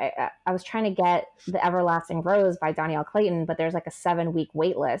trying to get The Everlasting Rose by Dhonielle Clayton, but there's like a 7-week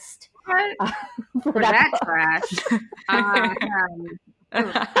wait list for that trash. Oh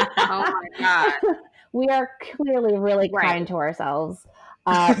my God. We are clearly really kind to ourselves.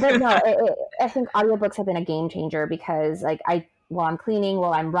 But no, I think audiobooks have been a game changer because while I'm cleaning,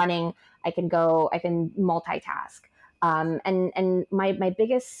 while I'm running, I can multitask. And my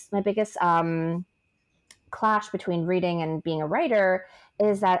biggest clash between reading and being a writer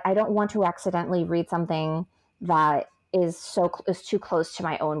is that I don't want to accidentally read something that is too close to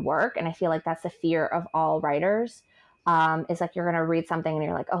my own work. And I feel like that's the fear of all writers. Is like you're going to read something and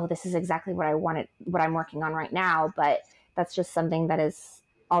you're like, oh, this is exactly what I wanted, what I'm working on right now. But that's just something that is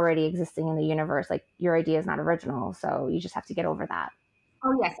already existing in the universe. Like your idea is not original. So you just have to get over that.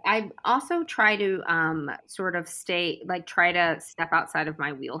 Oh, yes. I also try to try to step outside of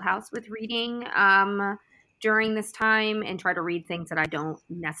my wheelhouse with reading during this time and try to read things that I don't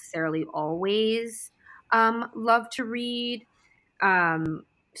necessarily always love to read.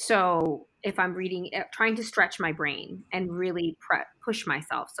 So if I'm reading, trying to stretch my brain and really push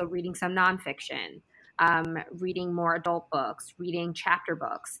myself. So reading some nonfiction, reading more adult books, reading chapter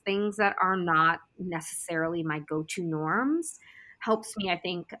books, things that are not necessarily my go-to norms helps me, I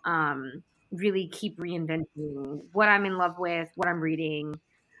think, really keep reinventing what I'm in love with, what I'm reading,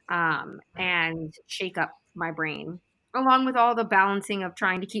 and shake up my brain. Along with all the balancing of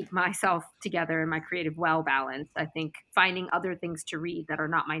trying to keep myself together and my creative well balanced, I think finding other things to read that are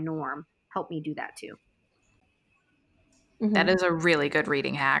not my norm help me do that too. That is a really good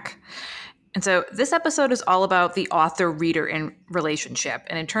reading hack. And so this episode is all about the author-reader relationship.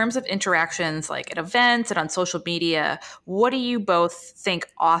 And in terms of interactions like at events and on social media, what do you both think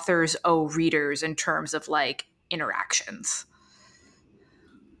authors owe readers in terms of like interactions?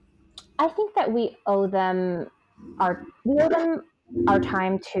 I think that we owe them our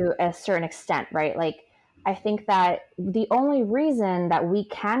time to a certain extent, right? Like I think that the only reason that we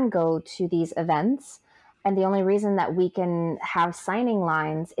can go to these events and the only reason that we can have signing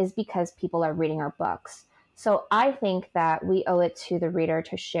lines is because people are reading our books. So I think that we owe it to the reader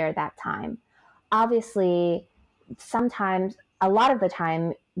to share that time. Obviously, sometimes, a lot of the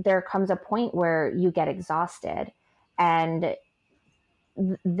time, there comes a point where you get exhausted, and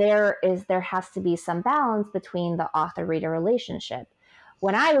there has to be some balance between the author-reader relationship.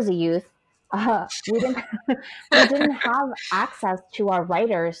 When I was a youth, we didn't have access to our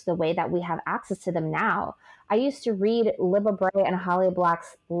writers the way that we have access to them now. I used to read Libba Bray and Holly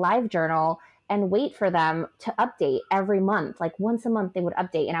Black's live journal and wait for them to update every month. Like once a month they would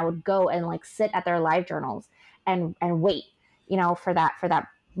update, and I would go and like sit at their live journals and wait, for that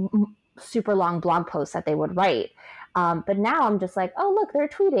super long blog post that they would write. But now I'm just like, oh, look, they're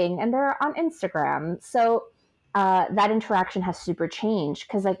tweeting and they're on Instagram. So that interaction has super changed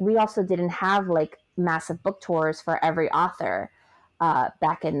because like we also didn't have like massive book tours for every author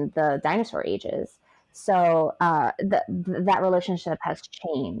back in the dinosaur ages. So that relationship has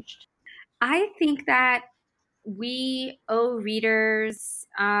changed. I think that we owe readers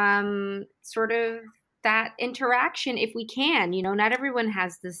sort of that interaction if we can. Not everyone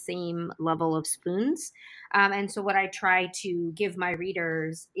has the same level of spoons. And so what I try to give my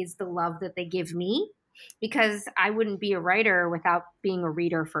readers is the love that they give me, because I wouldn't be a writer without being a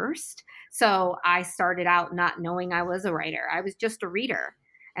reader first. So I started out not knowing I was a writer. I was just a reader.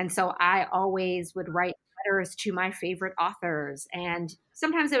 And so I always would write letters to my favorite authors. And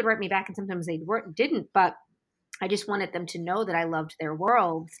sometimes they would write me back and sometimes they didn't. But I just wanted them to know that I loved their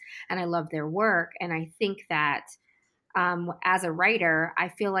worlds and I loved their work. And I think that as a writer, I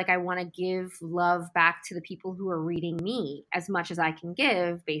feel like I want to give love back to the people who are reading me as much as I can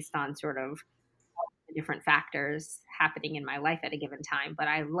give based on sort of all the different factors happening in my life at a given time. But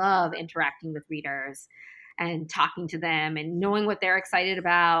I love interacting with readers and talking to them and knowing what they're excited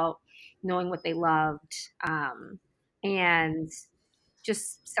about, knowing what they loved, and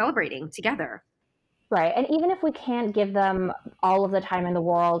just celebrating together. Right. And even if we can't give them all of the time in the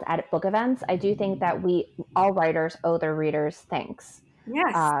world at book events, I do think that all writers owe their readers thanks.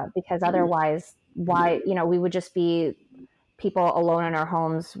 Yes. Because otherwise, why, we would just be people alone in our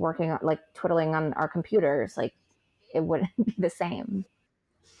homes working, like twiddling on our computers. Like it wouldn't be the same.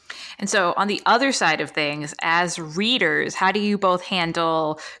 And so on the other side of things, as readers, how do you both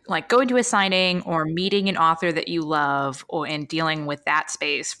handle like going to a signing or meeting an author that you love and dealing with that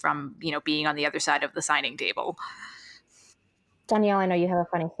space from, being on the other side of the signing table? Dhonielle, I know you have a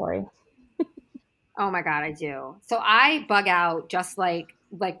funny story. Oh my God, I do. So I bug out just like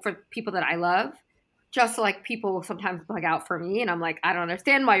for people that I love. just like people sometimes bug out for me, and I'm like, I don't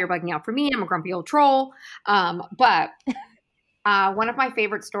understand why you're bugging out for me. I'm a grumpy old troll. But one of my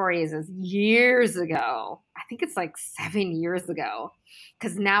favorite stories is years ago. I think it's like 7 years ago,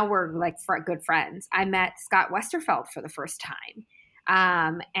 because now we're like good friends. I met Scott Westerfeld for the first time.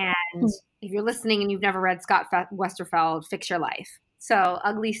 And if you're listening and you've never read Scott Westerfeld, Fix Your Life. So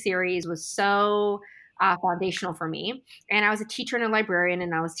Ugly series was so foundational for me. And I was a teacher and a librarian,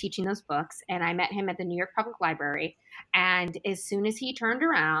 and I was teaching those books. And I met him at the New York Public Library. And as soon as he turned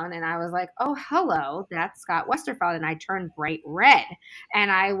around, and I was like, oh, hello, that's Scott Westerfeld. And I turned bright red.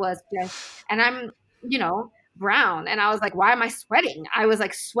 And I was just, and I'm, brown. And I was like, why am I sweating? I was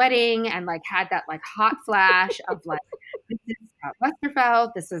like sweating and like had that like hot flash of like, this is Scott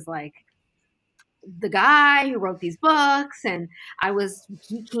Westerfeld. This is like the guy who wrote these books. And I was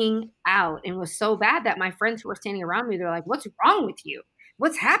geeking out, and it was so bad that my friends who were standing around me, they're like, what's wrong with you?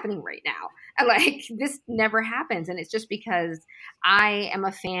 What's happening right now? And like, this never happens. And it's just because I am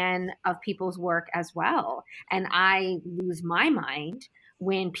a fan of people's work as well. And I lose my mind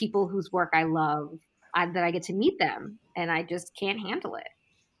when people whose work I love, that I get to meet them, and I just can't handle it.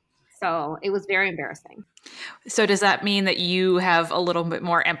 So it was very embarrassing. So does that mean that you have a little bit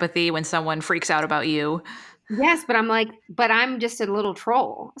more empathy when someone freaks out about you? Yes, but I'm just a little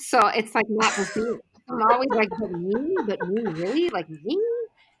troll. So it's like not the same. I'm always like, but me, really? Like me?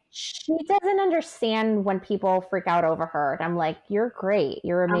 She doesn't understand when people freak out over her. And I'm like, you're great.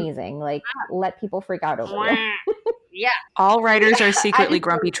 You're amazing. Like, let people freak out over you. Yeah. All writers are secretly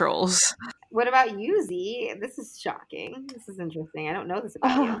grumpy trolls. What about you, Z? This is shocking. This is interesting. I don't know this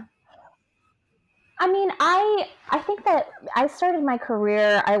about you. I mean, I think that I started my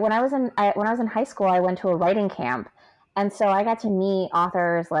career. When I was in high school, I went to a writing camp, and so I got to meet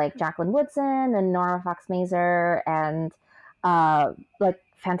authors like Jacqueline Woodson and Nora Fox Mazer, and like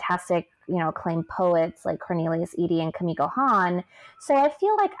fantastic, acclaimed poets like Cornelius Eady and Kamiko Hahn. So I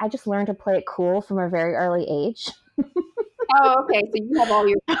feel like I just learned to play it cool from a very early age. Oh, okay. So you have all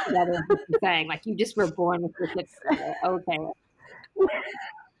your shit together. Is what you're saying. Like you just were born with your shit together. Okay.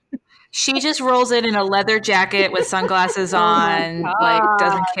 She just rolls in a leather jacket with sunglasses on, like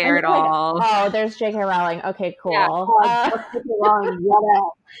doesn't care at all. Oh, there's J.K. Rowling. Okay, cool. Yeah,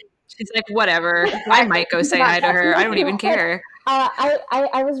 she's like, whatever. I might go say hi to her. I don't even care.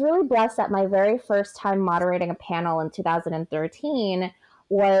 I was really blessed that my very first time moderating a panel in 2013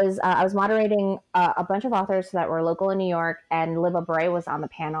 was I was moderating a bunch of authors that were local in New York, and Liva Bray was on the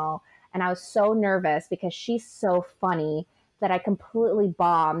panel. And I was so nervous because she's so funny that I completely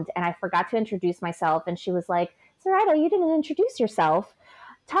bombed, and I forgot to introduce myself. And she was like, Zoraida, you didn't introduce yourself.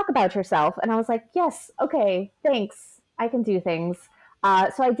 Talk about yourself. And I was like, yes, okay, thanks. I can do things.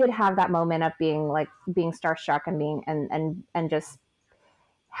 So I did have that moment of being starstruck and being and just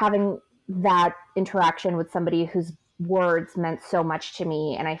having that interaction with somebody whose words meant so much to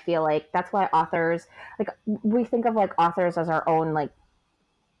me. And I feel like that's why authors, like, we think of like authors as our own like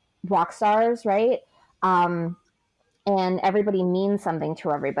rock stars, right? And everybody means something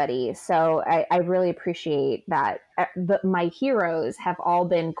to everybody. So I really appreciate that. My heroes have all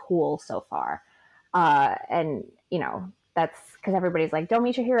been cool so far. And, that's because everybody's like, don't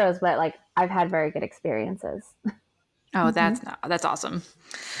meet your heroes. But like, I've had very good experiences. Oh, that's awesome.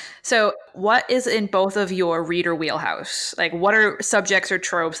 So what is in both of your reader wheelhouse? Like, what are subjects or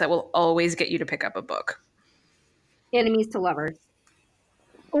tropes that will always get you to pick up a book? Enemies to lovers.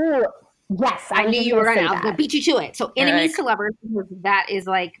 Ooh. Yes, I knew you were going to beat you to it. So enemies to lovers, that is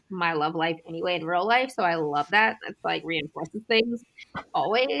like my love life anyway in real life. So I love that. It's like reinforces things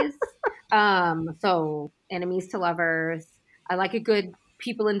always. So enemies to lovers. I like a good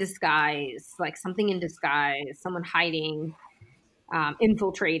people in disguise, like something in disguise, someone hiding,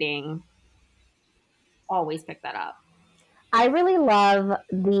 infiltrating. Always pick that up. I really love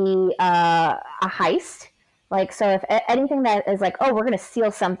a heist. Like, so if anything that is like, oh, we're going to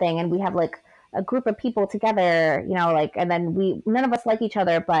steal something, and we have like a group of people together, like, and then none of us like each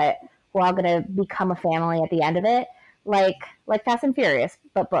other, but we're all going to become a family at the end of it. Like Fast and Furious,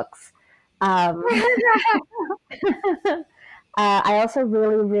 but books. I also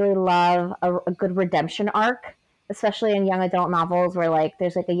really, really love a good redemption arc, especially in young adult novels where like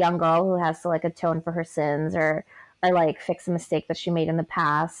there's like a young girl who has to like atone for her sins or like fix a mistake that she made in the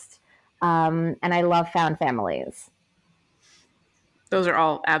past. And I love found families. Those are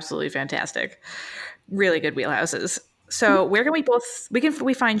all absolutely fantastic. Really good wheelhouses. So where can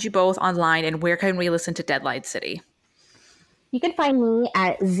we find you both online, and where can we listen to Deadline City? You can find me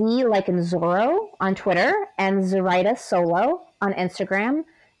at Z like in Zorro on Twitter and Zoraida Solo on Instagram.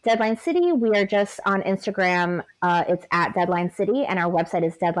 Deadline City, we are just on Instagram. It's at Deadline City, and our website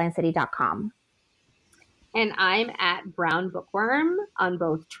is deadlinecity.com. And I'm at Brown Bookworm on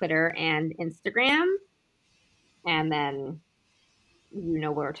both Twitter and Instagram. And then you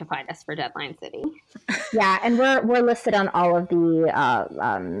know where to find us for Deadline City. Yeah, and we're listed on all of the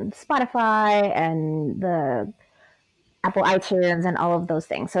Spotify and the Apple iTunes and all of those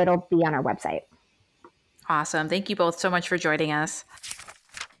things. So it'll be on our website. Awesome. Thank you both so much for joining us.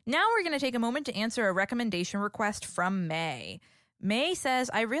 Now we're going to take a moment to answer a recommendation request from May. May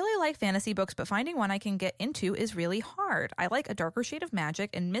says, I really like fantasy books, but finding one I can get into is really hard. I like A Darker Shade of Magic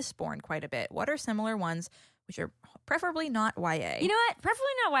and Mistborn quite a bit. What are similar ones which are preferably not YA? You know what?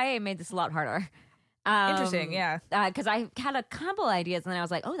 Preferably not YA made this a lot harder. Interesting, yeah. Because I had a couple ideas, and then I was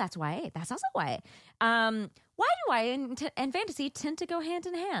like, oh, that's YA. That's also YA. Why do YA and fantasy tend to go hand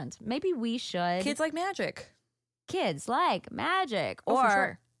in hand? Maybe we should. Kids like magic. Kids like magic. Oh, or, for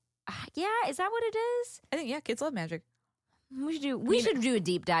sure. Yeah, is that what it is? I think, yeah, kids love magic. We should do a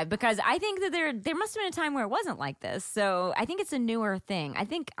deep dive, because I think that there must have been a time where it wasn't like this. So I think it's a newer thing. I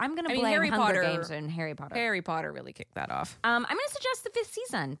think I'm going to blame Harry Hunger Potter, Games and Harry Potter. Harry Potter really kicked that off. I'm going to suggest the 5th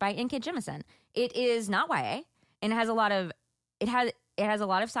season by N.K. Jemisin. It is not YA, and it has a lot of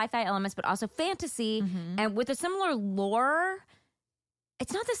sci-fi elements, but also fantasy, and with a similar lore.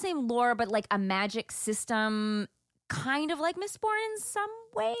 It's not the same lore, but like a magic system, kind of like Mistborn in some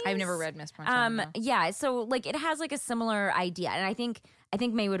ways. I've never read Mistborn. So yeah, so like it has like a similar idea, and I think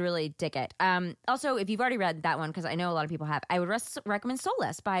May would really dig it. Also, if you've already read that one, because I know a lot of people have, I would recommend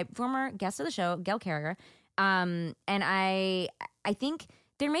Soulless by former guest of the show, Gail Carrier. And I think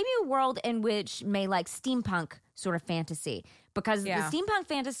there may be a world in which May like steampunk sort of fantasy, because the steampunk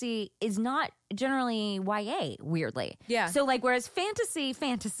fantasy is not generally YA, weirdly. Yeah. So like, whereas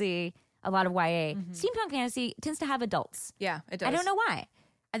fantasy, a lot of YA, steampunk fantasy tends to have adults. Yeah, it does. I don't know why.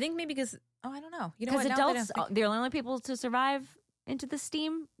 I think maybe because, I don't know. You know what? Because adults, they're the only people to survive into the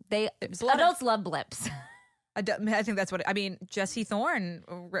steam. Adults love blips. I think that's what, Jesse Thorne,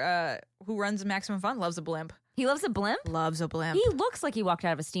 who runs Maximum Fun, loves a blimp. He loves a blimp? Loves a blimp. He looks like he walked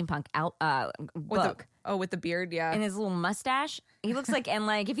out of a steampunk book. With the beard, yeah. And his little mustache. He looks like, and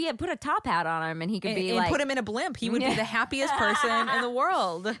like, if he had put a top hat on him and he could and put him in a blimp, he would be the happiest person in the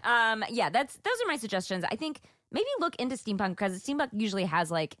world. Yeah, those are my suggestions. I think maybe look into steampunk, because steampunk usually has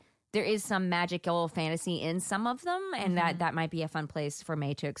like, there is some magical fantasy in some of them, and that might be a fun place for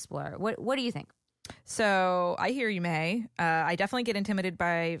May to explore. What do you think? So I hear you, May. I definitely get intimidated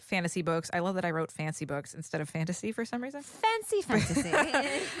by fantasy books. I love that I wrote fancy books instead of fantasy for some reason. Fantasy.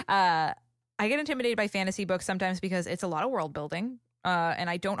 I get intimidated by fantasy books sometimes because it's a lot of world building. And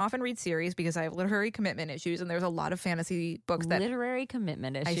I don't often read series because I have literary commitment issues, and there's a lot of fantasy books that... Literary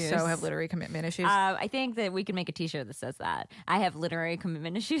commitment issues. I so have literary commitment issues. I think that we can make a t-shirt that says that. I have literary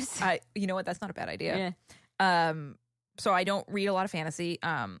commitment issues. You know what? That's not a bad idea. Yeah. So I don't read a lot of fantasy.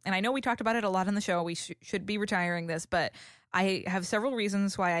 And I know we talked about it a lot on the show. We should be retiring this, but I have several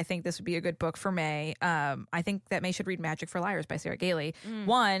reasons why I think this would be a good book for May. I think that May should read Magic for Liars by Sarah Gailey.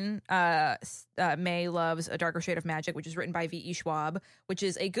 One, May loves A Darker Shade of Magic, which is written by V.E. Schwab, which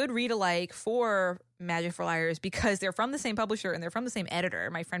is a good read-alike for Magic for Liars because they're from the same publisher and they're from the same editor.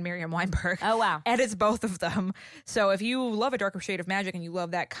 My friend Miriam Weinberg edits both of them. So if you love A Darker Shade of Magic and you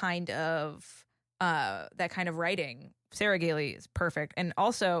love that kind of writing, Sarah Gailey is perfect. And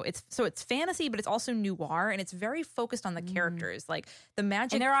also it's fantasy, but it's also noir, and it's very focused on the characters, like the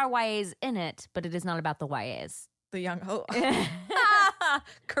magic. And there are YAs in it, but it is not about the YAs. The young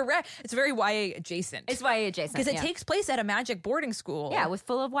correct. It's very YA adjacent. It's YA adjacent because it takes place at a magic boarding school. Yeah, with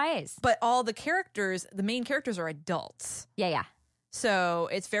full of YAs. But all the main characters are adults. Yeah. So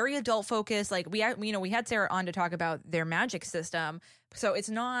it's very adult focused. Like we had Sarah on to talk about their magic system. So it's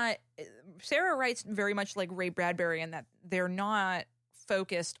not. Sarah writes very much like Ray Bradbury in that they're not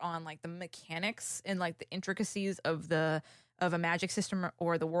focused on like the mechanics and like the intricacies of a magic system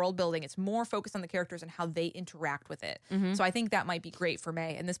or the world building. It's more focused on the characters and how they interact with it. So I think that might be great for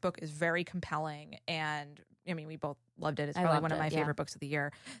May. And this book is very compelling. And I mean, we both loved it. It's probably one of my favorite books of the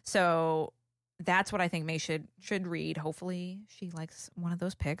year. So that's what I think May should read. Hopefully she likes one of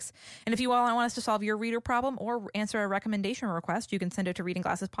those picks. And if you all want us to solve your reader problem or answer a recommendation request, you can send it to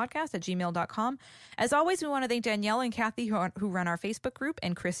readingglassespodcast@gmail.com. As always, we want to thank Dhonielle and Kathy who run our Facebook group,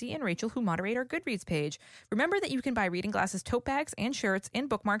 and Chrissy and Rachel who moderate our Goodreads page. Remember that you can buy Reading Glasses tote bags and shirts and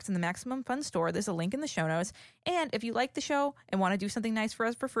bookmarks in the Maximum Fun store. There's a link in the show notes. And if you like the show and want to do something nice for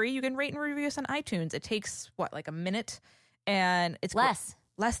us for free, you can rate and review us on iTunes. It takes, like a minute? And it's less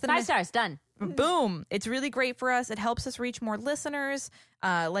than 5 stars. Done. Boom. It's really great for us. It helps us reach more listeners.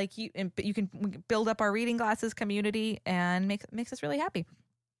 You can build up our Reading Glasses community and makes us really happy.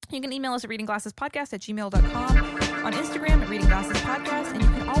 You can email us at readingglassespodcast@gmail.com, on Instagram at Reading Glasses Podcast, and you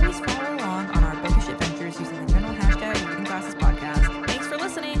can always follow along on our bookish adventures listeners using the general hashtag Reading Glasses Podcast. Thanks for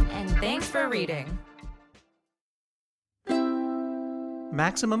listening, and thanks for reading.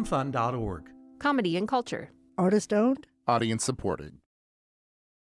 MaximumFun.org. Comedy and culture. Artist owned. Audience supported.